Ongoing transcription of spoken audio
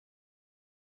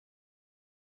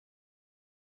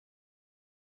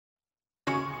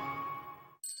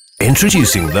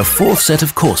Introducing the fourth set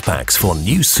of course packs for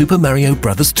New Super Mario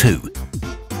Bros. 2.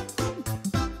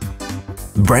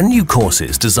 Brand new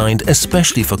courses designed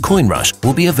especially for Coin Rush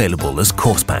will be available as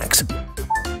course packs.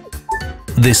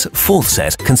 This fourth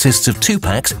set consists of 2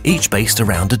 packs, each based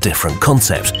around a different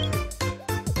concept.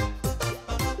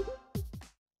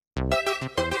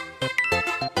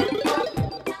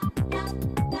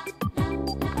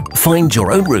 Find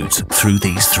your own routes through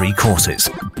these 3 courses.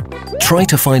 Try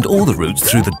to find all the routes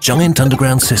through the giant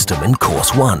underground system in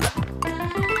Course 1.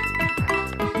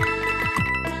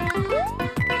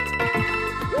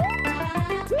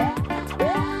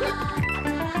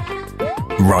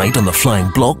 Ride on the flying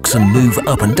blocks and move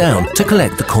up and down to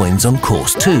collect the coins on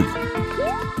Course 2.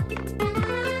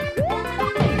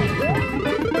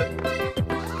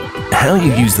 How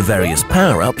you use the various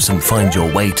power-ups and find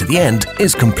your way to the end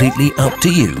is completely up to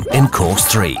you in Course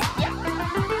 3.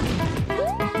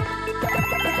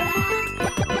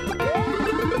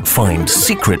 Find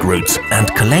secret routes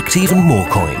and collect even more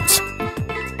coins.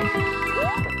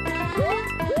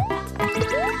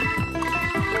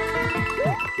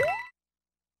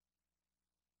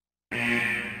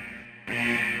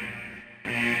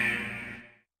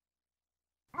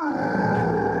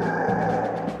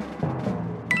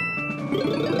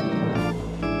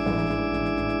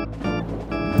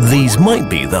 These might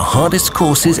be the hardest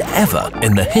courses ever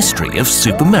in the history of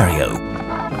Super Mario.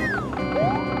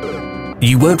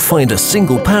 You won't find a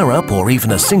single power-up or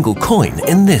even a single coin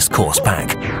in this course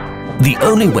pack. The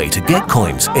only way to get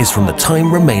coins is from the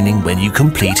time remaining when you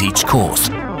complete each course.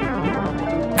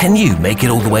 Can you make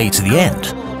it all the way to the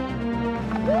end?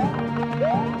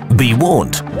 Be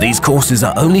warned, these courses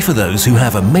are only for those who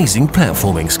have amazing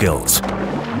platforming skills.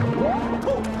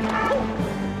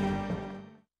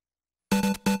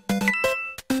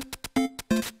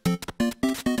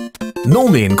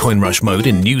 Normally in Coin Rush mode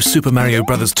in New Super Mario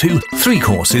Bros. 2, 3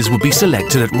 courses would be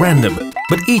selected at random,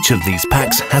 but each of these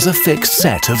packs has a fixed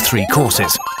set of 3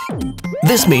 courses.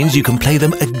 This means you can play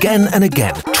them again and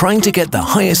again, trying to get the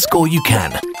highest score you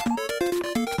can.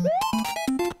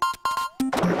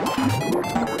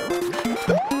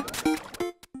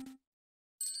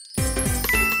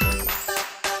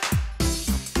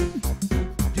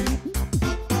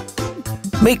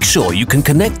 Make sure you can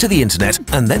connect to the internet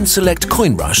and then select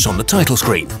Coin Rush on the title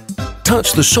screen.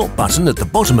 Touch the shop button at the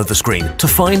bottom of the screen to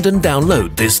find and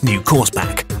download this new course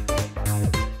pack.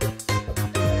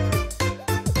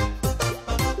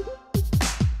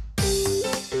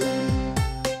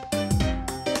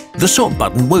 The shop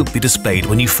button won't be displayed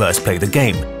when you first play the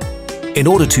game. In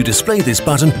order to display this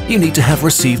button, you need to have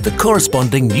received the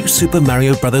corresponding New Super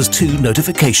Mario Bros. 2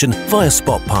 notification via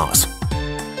Spot Pass.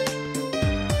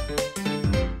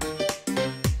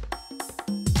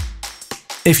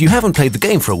 If you haven't played the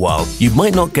game for a while, you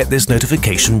might not get this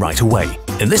notification right away.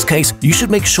 In this case, you should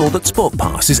make sure that Spot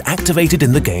Pass is activated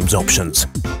in the game's options.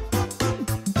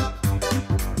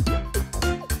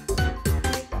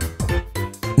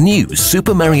 New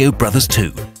Super Mario Bros.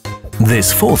 2.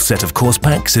 This fourth set of course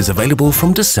packs is available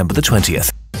from December the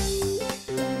 20th.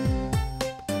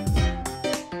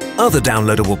 Other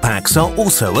downloadable packs are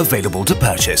also available to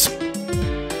purchase.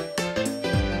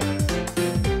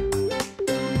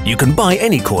 You can buy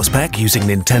any course pack using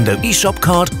Nintendo eShop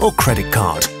card or credit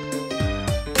card.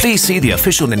 Please see the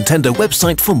official Nintendo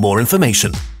website for more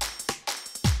information.